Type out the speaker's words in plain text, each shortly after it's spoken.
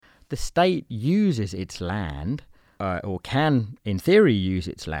the state uses its land, or can, in theory, use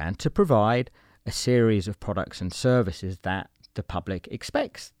its land to provide a series of products and services that the public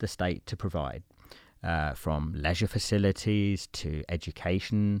expects the state to provide, from leisure facilities to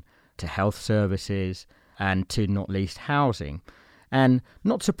education to health services and to not least housing. And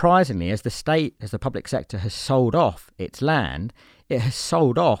not surprisingly, as the public sector has sold off its land, it has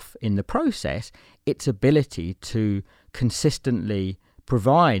sold off in the process its ability to consistently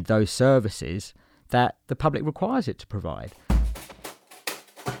provide those services that the public requires it to provide.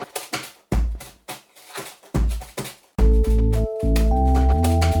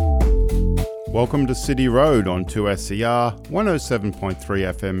 Welcome to City Road on 2SER 107.3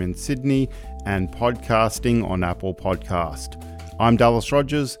 FM in Sydney and podcasting on Apple Podcast. I'm Dallas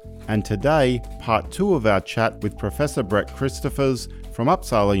Rogers, and today, part 2 of our chat with Professor Brett Christophers from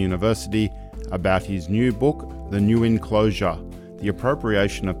Uppsala University about his new book, The New Enclosure, The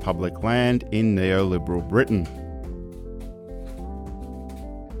Appropriation of Public Land in Neoliberal Britain.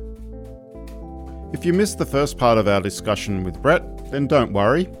 If you missed the first part of our discussion with Brett, then don't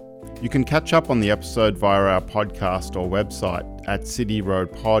worry. You can catch up on the episode via our podcast or website at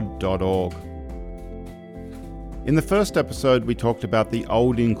cityroadpod.org. In the first episode, we talked about the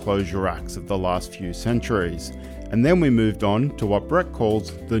old enclosure acts of the last few centuries, and then we moved on to what Brett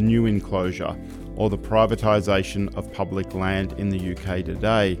calls the new enclosure, or the privatisation of public land in the UK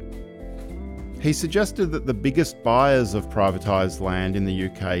today. He suggested that the biggest buyers of privatised land in the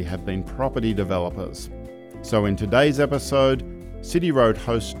UK have been property developers. So in today's episode, City Road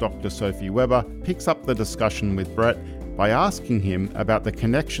host Dr. Sophie Webber picks up the discussion with Brett by asking him about the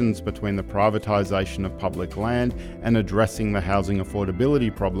connections between the privatisation of public land and addressing the housing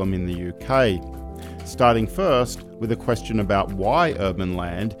affordability problem in the UK. Starting first with a question about why urban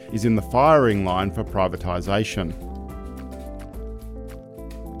land is in the firing line for privatisation.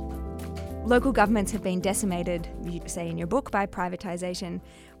 Local governments have been decimated, you say in your book, by privatisation.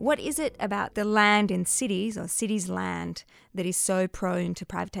 What is it about the land in cities, or cities' land, that is so prone to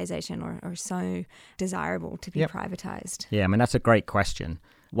privatisation or so desirable to be privatised? Yeah, I mean, that's a great question.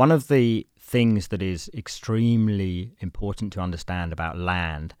 One of the things that is extremely important to understand about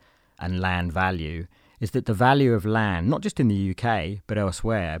land and land value is that the value of land, not just in the UK but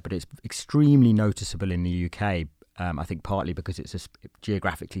elsewhere, but it's extremely noticeable in the UK, I think partly because it's a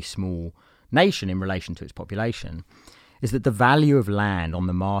geographically small nation in relation to its population, is that the value of land on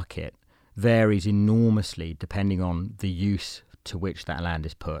the market varies enormously depending on the use to which that land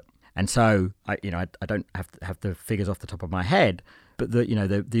is put. And so, I don't have the figures off the top of my head, but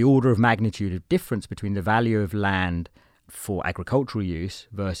the order of magnitude of difference between the value of land for agricultural use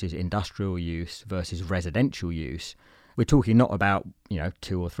versus industrial use versus residential use, we're talking not about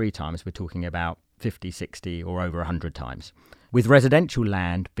 2 or 3 times, we're talking about 50, 60 or over 100 times. With residential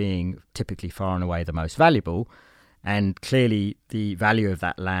land being typically far and away the most valuable, and clearly the value of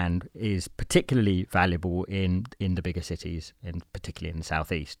that land is particularly valuable in the bigger cities, and particularly in the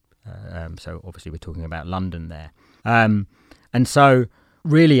southeast. So obviously we're talking about London there. And so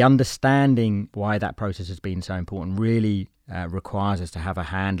really understanding why that process has been so important really requires us to have a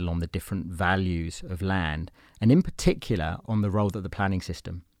handle on the different values of land, and in particular on the role that the planning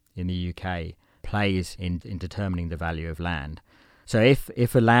system in the UK plays in determining the value of land. So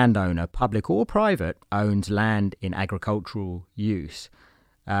if a landowner, public or private, owns land in agricultural use,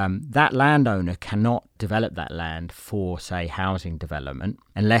 that landowner cannot develop that land for, say, housing development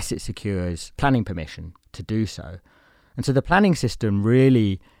unless it secures planning permission to do so. And so the planning system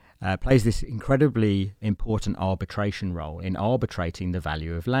really plays this incredibly important arbitration role in arbitrating the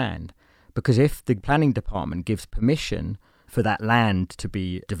value of land. Because if the planning department gives permission for that land to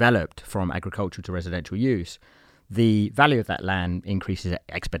be developed from agricultural to residential use, the value of that land increases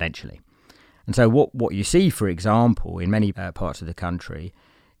exponentially. And so what you see, for example, in many parts of the country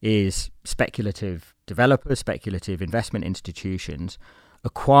is speculative developers, speculative investment institutions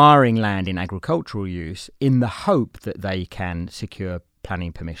acquiring land in agricultural use in the hope that they can secure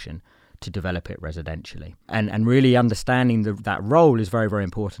planning permission to develop it residentially. And really understanding that role is very, very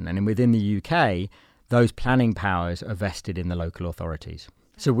important. And within the UK, those planning powers are vested in the local authorities.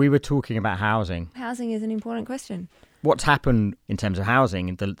 So we were talking about housing. Housing is an important question. What's happened in terms of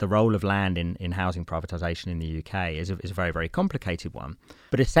housing, the role of land in housing privatisation in the UK is a very, very complicated one.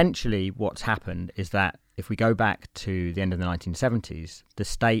 But essentially what's happened is that if we go back to the end of the 1970s, the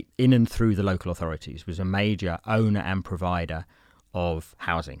state, in and through the local authorities, was a major owner and provider of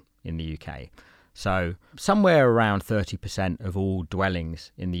housing in the UK. So somewhere around 30% of all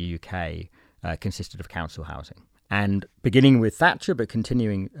dwellings in the UK consisted of council housing. And beginning with Thatcher, but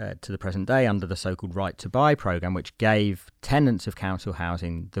continuing to the present day under the so-called Right to Buy programme, which gave tenants of council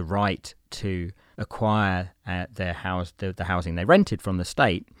housing the right to acquire the housing they rented from the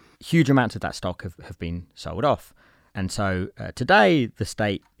state, huge amounts of that stock have been sold off. And so today, the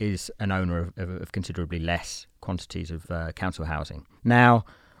state is an owner of considerably less quantities of council housing. Now,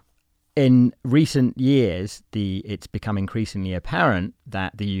 in recent years, it's become increasingly apparent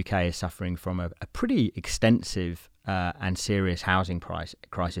that the UK is suffering from a pretty extensive and serious housing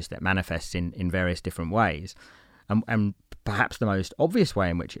crisis that manifests in various different ways. And perhaps the most obvious way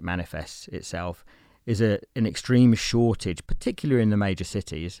in which it manifests itself is an extreme shortage, particularly in the major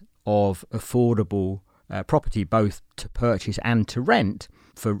cities, of affordable property, both to purchase and to rent,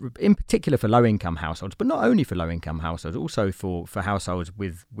 in particular for low-income households, but not only for low-income households, also for households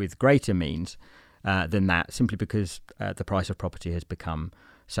with greater means than that, simply because the price of property has become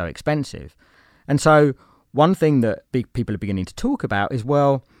so expensive. And so one thing that people are beginning to talk about is,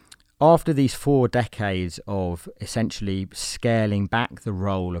 well, after these 4 decades of essentially scaling back the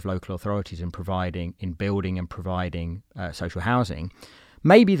role of local authorities in building and providing social housing,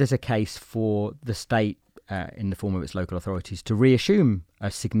 maybe there's a case for the state, in the form of its local authorities, to reassume a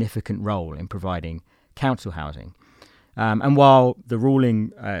significant role in providing council housing. And while the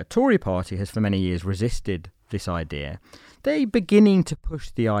ruling Tory party has for many years resisted this idea, they're beginning to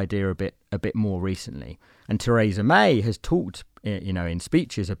push the idea a bit more recently. And Theresa May has talked, in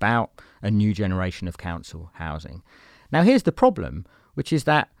speeches about a new generation of council housing. Now, here's the problem, which is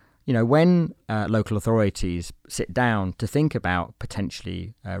that when local authorities sit down to think about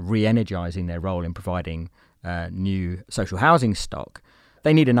potentially re-energising their role in providing new social housing stock,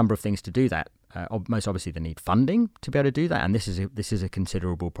 they need a number of things to do that. Most obviously, they need funding to be able to do that, and this is a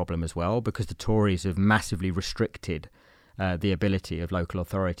considerable problem as well, because the Tories have massively restricted the ability of local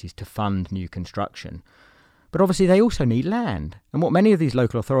authorities to fund new construction. But obviously, they also need land, and what many of these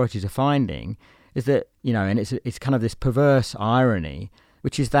local authorities are finding is that and it's kind of this perverse irony,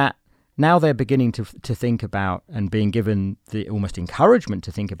 which is that now they're beginning to think about, and being given the almost encouragement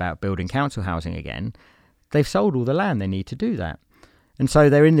to think about, building council housing again. They've sold all the land they need to do that. And so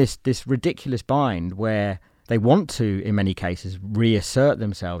they're in this ridiculous bind where they want to, in many cases, reassert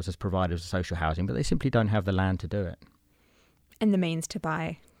themselves as providers of social housing, but they simply don't have the land to do it. And the means to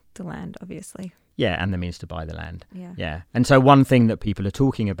buy the land, obviously. Yeah, and the means to buy the land. Yeah. And so one thing that people are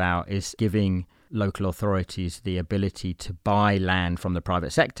talking about is giving local authorities the ability to buy land from the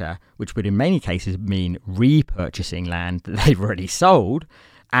private sector, which would in many cases mean repurchasing land that they've already sold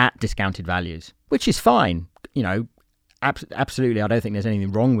at discounted values, which is fine. Absolutely, I don't think there's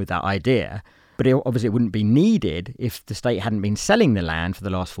anything wrong with that idea, but obviously it wouldn't be needed if the state hadn't been selling the land for the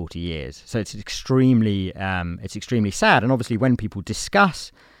last 40 years. So it's extremely sad. And obviously when people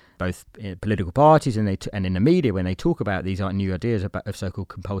discuss, both political parties and in the media, when they talk about these new ideas of so-called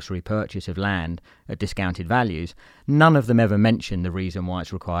compulsory purchase of land at discounted values, none of them ever mention the reason why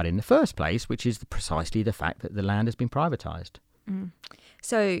it's required in the first place, which is precisely the fact that the land has been privatised. Mm.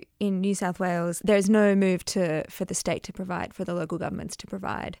 So in New South Wales, there is no move for the state to provide, for the local governments to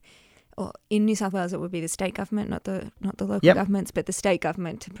provide. Or in New South Wales, it would be the state government, not the local governments, but the state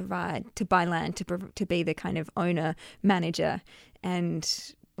government to buy land, to be the kind of owner, manager,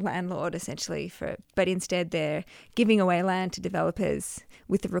 and landlord essentially. But instead, they're giving away land to developers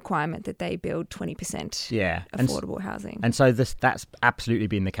with the requirement that they build 20% affordable housing. And so that's absolutely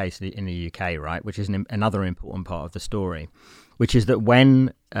been the case in the UK, right? Which is another important part of the story, which is that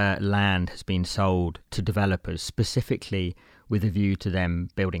when land has been sold to developers specifically with a view to them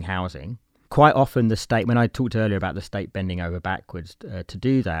building housing, quite often the state, when I talked earlier about the state bending over backwards to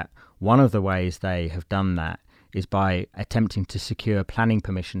do that, one of the ways they have done that is by attempting to secure planning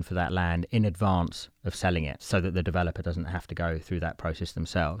permission for that land in advance of selling it, so that the developer doesn't have to go through that process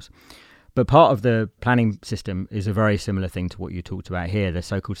themselves. But part of the planning system is a very similar thing to what you talked about here, the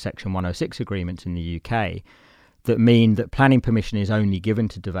so-called Section 106 agreements in the UK, that mean that planning permission is only given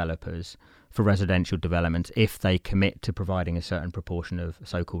to developers for residential developments if they commit to providing a certain proportion of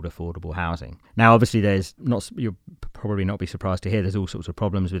so-called affordable housing. Now, obviously, you'll probably not be surprised to hear there's all sorts of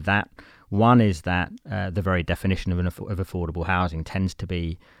problems with that. One is that the very definition of affordable housing tends to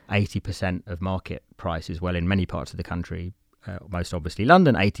be 80% of market prices. Well, in many parts of the country, most obviously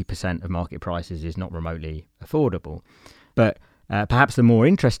London, 80% of market prices is not remotely affordable. But perhaps the more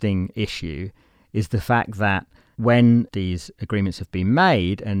interesting issue is the fact that when these agreements have been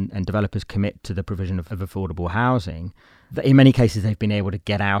made and developers commit to the provision of affordable housing, that in many cases they've been able to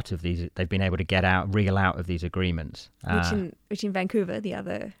reel out of these agreements. Which in Vancouver, the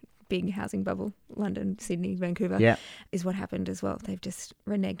other big housing bubble, London, Sydney, Vancouver, is what happened as well. They've just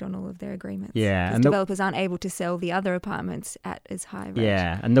reneged on all of their agreements. Yeah. Because developers aren't able to sell the other apartments at as high a rate.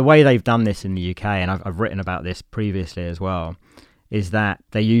 Yeah, and the way they've done this in the UK, and I've written about this previously as well, is that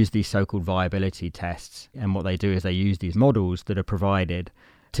they use these so-called viability tests. And what they do is they use these models that are provided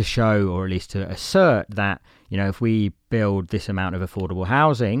to show, or at least to assert that, if we build this amount of affordable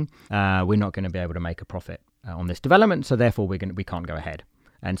housing, we're not going to be able to make a profit on this development, so therefore we can't go ahead.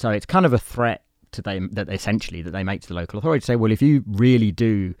 And so it's kind of a threat to them that they make to the local authority to say, well, if you really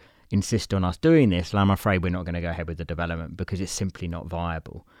do insist on us doing this, I'm afraid we're not going to go ahead with the development because it's simply not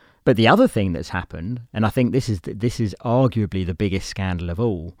viable. But the other thing that's happened, and I think this is arguably the biggest scandal of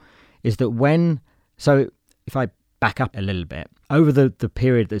all, is that so if I back up a little bit, over the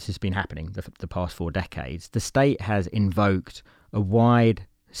period this has been happening, the past 4 decades, the state has invoked a wide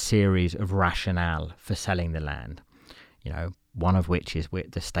series of rationale for selling the land. One of which is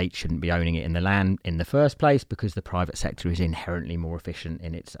the state shouldn't be owning it in the land in the first place because the private sector is inherently more efficient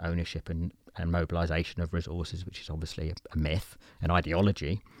in its ownership and mobilisation of resources, which is obviously a myth, an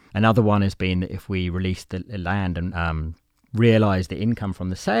ideology. Another one has been that if we release the land and realise the income from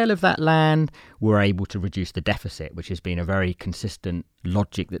the sale of that land, we're able to reduce the deficit, which has been a very consistent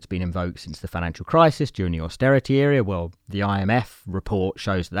logic that's been invoked since the financial crisis during the austerity era. Well, the IMF report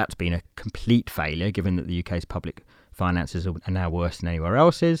shows that's been a complete failure, given that the UK's public finances are now worse than anywhere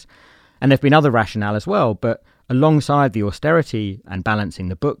else's. And there have been other rationale as well, but alongside the austerity and balancing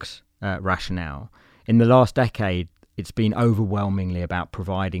the books rationale, in the last decade, it's been overwhelmingly about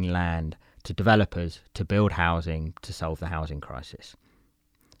providing land to developers to build housing to solve the housing crisis.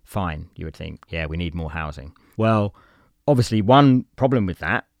 Fine, you would think, we need more housing. Well, obviously one problem with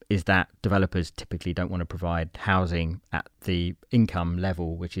that is that developers typically don't want to provide housing at the income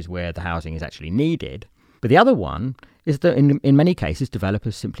level, which is where the housing is actually needed. But the other one is that in many cases,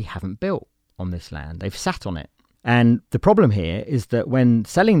 developers simply haven't built on this land. They've sat on it. And the problem here is that when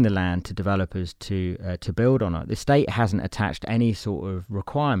selling the land to developers to build on it, the state hasn't attached any sort of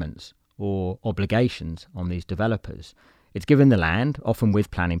requirements or obligations on these developers. It's given the land, often with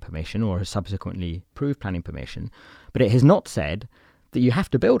planning permission or has subsequently approved planning permission, but it has not said that you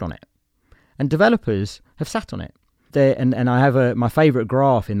have to build on it. And developers have sat on it. And I have my favourite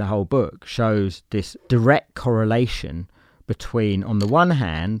graph in the whole book shows this direct correlation between, on the one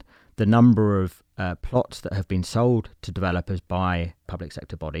hand, the number of plots that have been sold to developers by public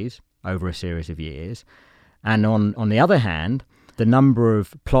sector bodies over a series of years, and on the other hand, the number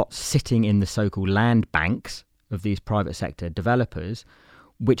of plots sitting in the so-called land banks of these private sector developers,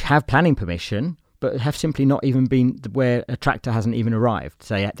 which have planning permission, but have simply not even been where a tractor hasn't even arrived.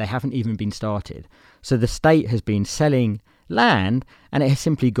 So they haven't even been started. So the state has been selling land and it has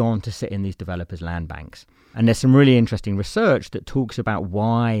simply gone to sit in these developers' land banks. And there's some really interesting research that talks about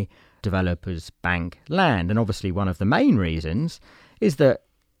why developers bank land. And obviously one of the main reasons is that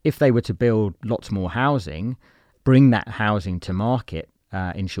if they were to build lots more housing, bring that housing to market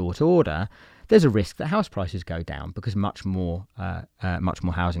in short order, there's a risk that house prices go down because much more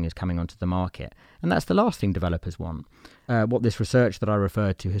housing is coming onto the market. And that's the last thing developers want. What this research that I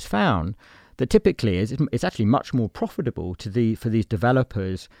referred to has found that typically it's actually much more profitable for these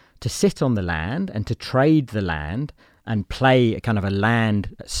developers to sit on the land and to trade the land and play a kind of a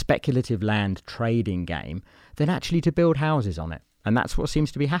speculative land trading game than actually to build houses on it. And that's what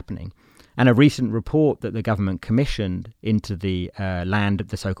seems to be happening. And a recent report that the government commissioned into the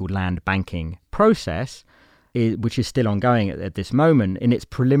so-called land banking process, which is still ongoing at this moment, in its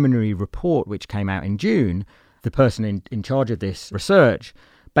preliminary report, which came out in June, the person in charge of this research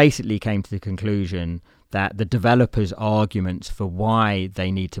basically came to the conclusion that the developers' arguments for why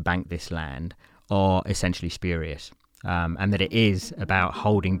they need to bank this land are essentially spurious, and that it is about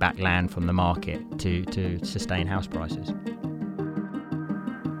holding back land from the market to sustain house prices.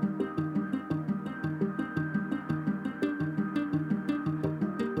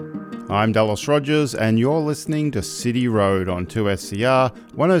 I'm Dallas Rogers, and you're listening to City Road on 2SCR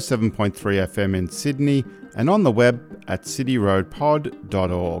 107.3 FM in Sydney and on the web at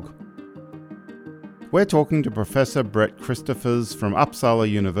cityroadpod.org. We're talking to Professor Brett Christophers from Uppsala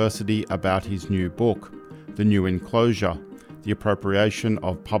University about his new book, The New Enclosure: The Appropriation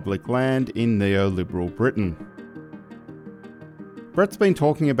of Public Land in Neoliberal Britain. Brett's been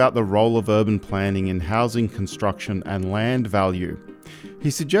talking about the role of urban planning in housing construction and land value. He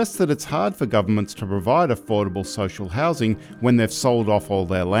suggests that it's hard for governments to provide affordable social housing when they've sold off all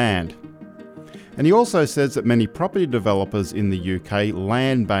their land. And he also says that many property developers in the UK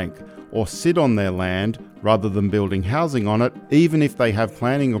land bank or sit on their land rather than building housing on it, even if they have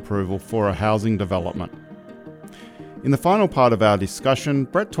planning approval for a housing development. In the final part of our discussion,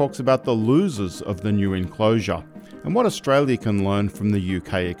 Brett talks about the losers of the new enclosure and what Australia can learn from the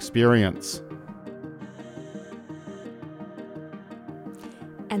UK experience.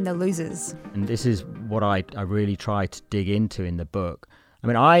 And the losers. And this is what I really try to dig into in the book. I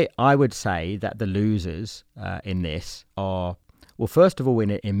mean, I would say that the losers in this are, well, first of all, in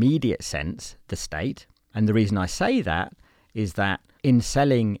an immediate sense, the state. And the reason I say that is that in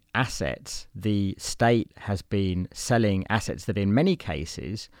selling assets, the state has been selling assets that in many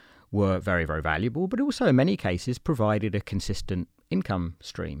cases were very, very valuable, but also in many cases provided a consistent income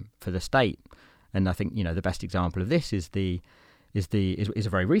stream for the state. And I think, the best example of this is a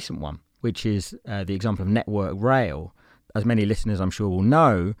very recent one, which is the example of Network Rail. As many listeners I'm sure will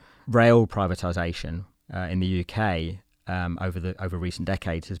know, rail privatisation in the UK over recent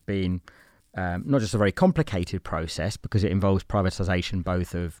decades has been not just a very complicated process because it involves privatisation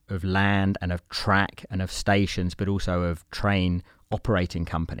both of land and of track and of stations, but also of train operating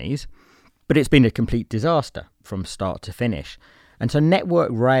companies. But it's been a complete disaster from start to finish. And so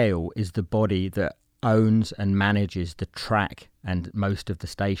Network Rail is the body that owns and manages the track and most of the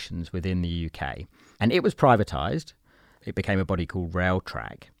stations within the UK. And it was privatised. It became a body called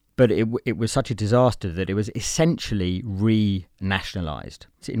Railtrack. But it was such a disaster that it was essentially re-nationalised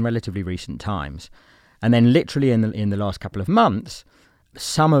in relatively recent times. And then literally in the last couple of months,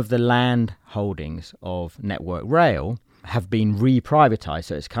 some of the land holdings of Network Rail have been re-privatised.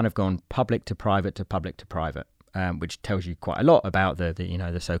 So it's kind of gone public to private to public to private, which tells you quite a lot about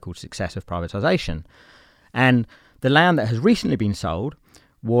the so-called success of privatisation. And the land that has recently been sold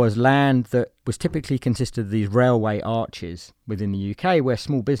was land that was typically consisted of these railway arches within the UK where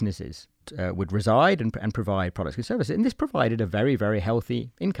small businesses would reside and provide products and services. And this provided a very, very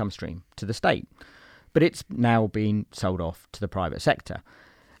healthy income stream to the state. But it's now been sold off to the private sector.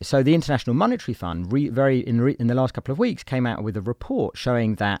 So the International Monetary Fund, in the last couple of weeks, came out with a report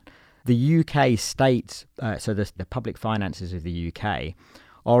showing that the UK states, so the public finances of the UK,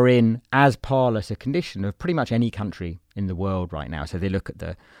 are in as parlous a condition of pretty much any country in the world right now. So they look at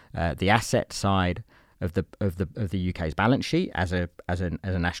the asset side of the UK's balance sheet as a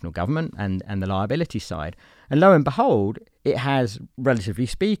national government and the liability side, and lo and behold, it has, relatively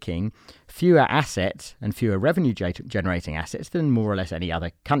speaking, fewer assets and fewer revenue generating assets than more or less any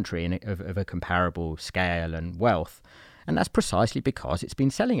other country of a comparable scale and wealth. And that's precisely because it's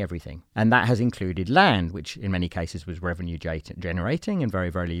been selling everything. And that has included land, which in many cases was revenue generating and very,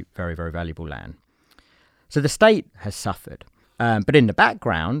 very, very, very valuable land. So the state has suffered. But in the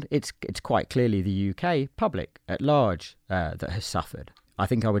background, it's quite clearly the UK public at large that has suffered. I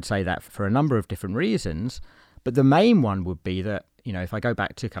think I would say that for a number of different reasons. But the main one would be that, if I go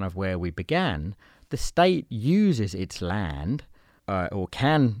back to kind of where we began, the state uses its land, or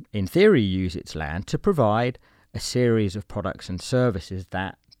can, in theory, use its land to provide a series of products and services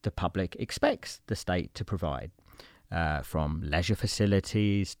that the public expects the state to provide, from leisure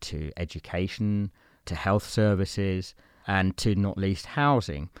facilities to education to health services and to not least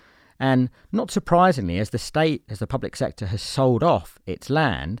housing. And not surprisingly, as the public sector has sold off its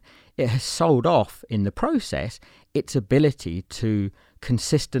land, it has sold off in the process its ability to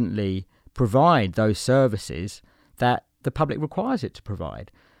consistently provide those services that the public requires it to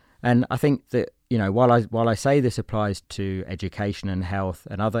provide. And I think that, while I say this applies to education and health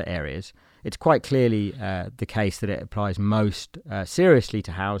and other areas, it's quite clearly the case that it applies most seriously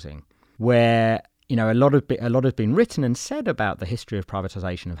to housing, where a lot has been written and said about the history of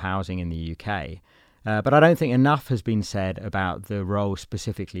privatisation of housing in the UK, but I don't think enough has been said about the role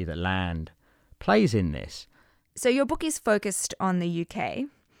specifically that land plays in this. So your book is focused on the UK,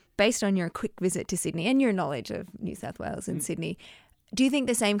 based on your quick visit to Sydney and your knowledge of New South Wales and Sydney. Do you think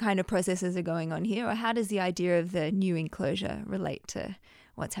the same kind of processes are going on here, or how does the idea of the new enclosure relate to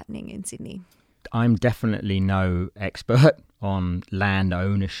what's happening in Sydney? I'm definitely no expert on land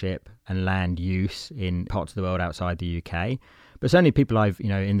ownership and land use in parts of the world outside the UK, but certainly people I've,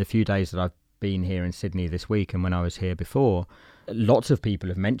 in the few days that I've been here in Sydney this week and when I was here before, lots of people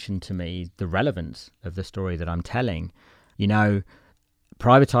have mentioned to me the relevance of the story that I'm telling.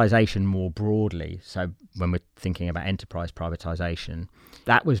 Privatisation more broadly, so when we're thinking about enterprise privatisation,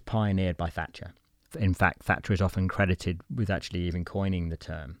 that was pioneered by Thatcher. In fact, Thatcher is often credited with actually even coining the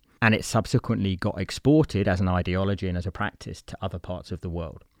term. And it subsequently got exported as an ideology and as a practice to other parts of the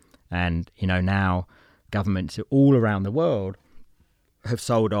world. And, now governments all around the world have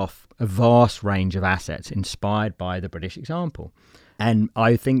sold off a vast range of assets inspired by the British example. And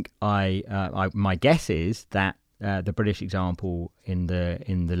I think my guess is that the British example in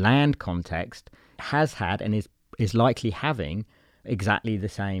the land context has had and is likely having exactly the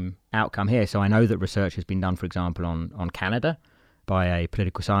same outcome here. So I know that research has been done, for example, on Canada by a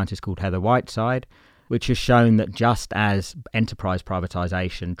political scientist called Heather Whiteside, which has shown that just as enterprise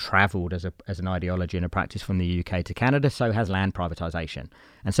privatisation travelled as an ideology and a practice from the UK to Canada, so has land privatisation.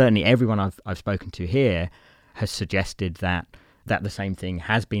 And certainly everyone I've spoken to here has suggested that the same thing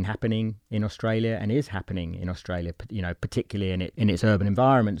has been happening in Australia and is happening in Australia, particularly in its urban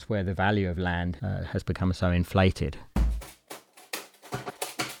environments where the value of land has become so inflated.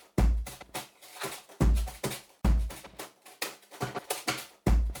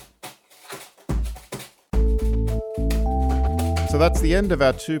 So that's the end of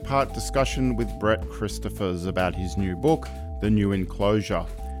our two-part discussion with Brett Christophers about his new book, The New Enclosure: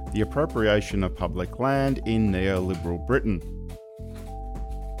 The Appropriation of Public Land in Neoliberal Britain.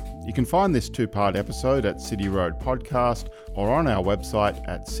 You can find this two-part episode at City Road Podcast or on our website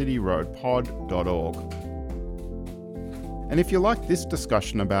at cityroadpod.org. And if you like this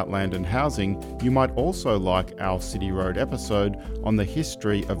discussion about land and housing, you might also like our City Road episode on the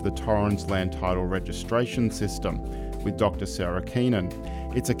history of the Torrens Land Title Registration System with Dr. Sarah Keenan.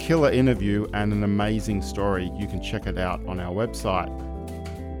 It's a killer interview and an amazing story. You can check it out on our website.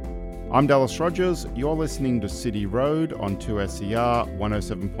 I'm Dallas Rogers. You're listening to City Road on 2SER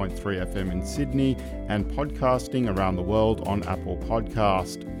 107.3 FM in Sydney and podcasting around the world on Apple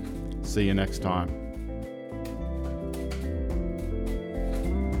Podcast. See you next time.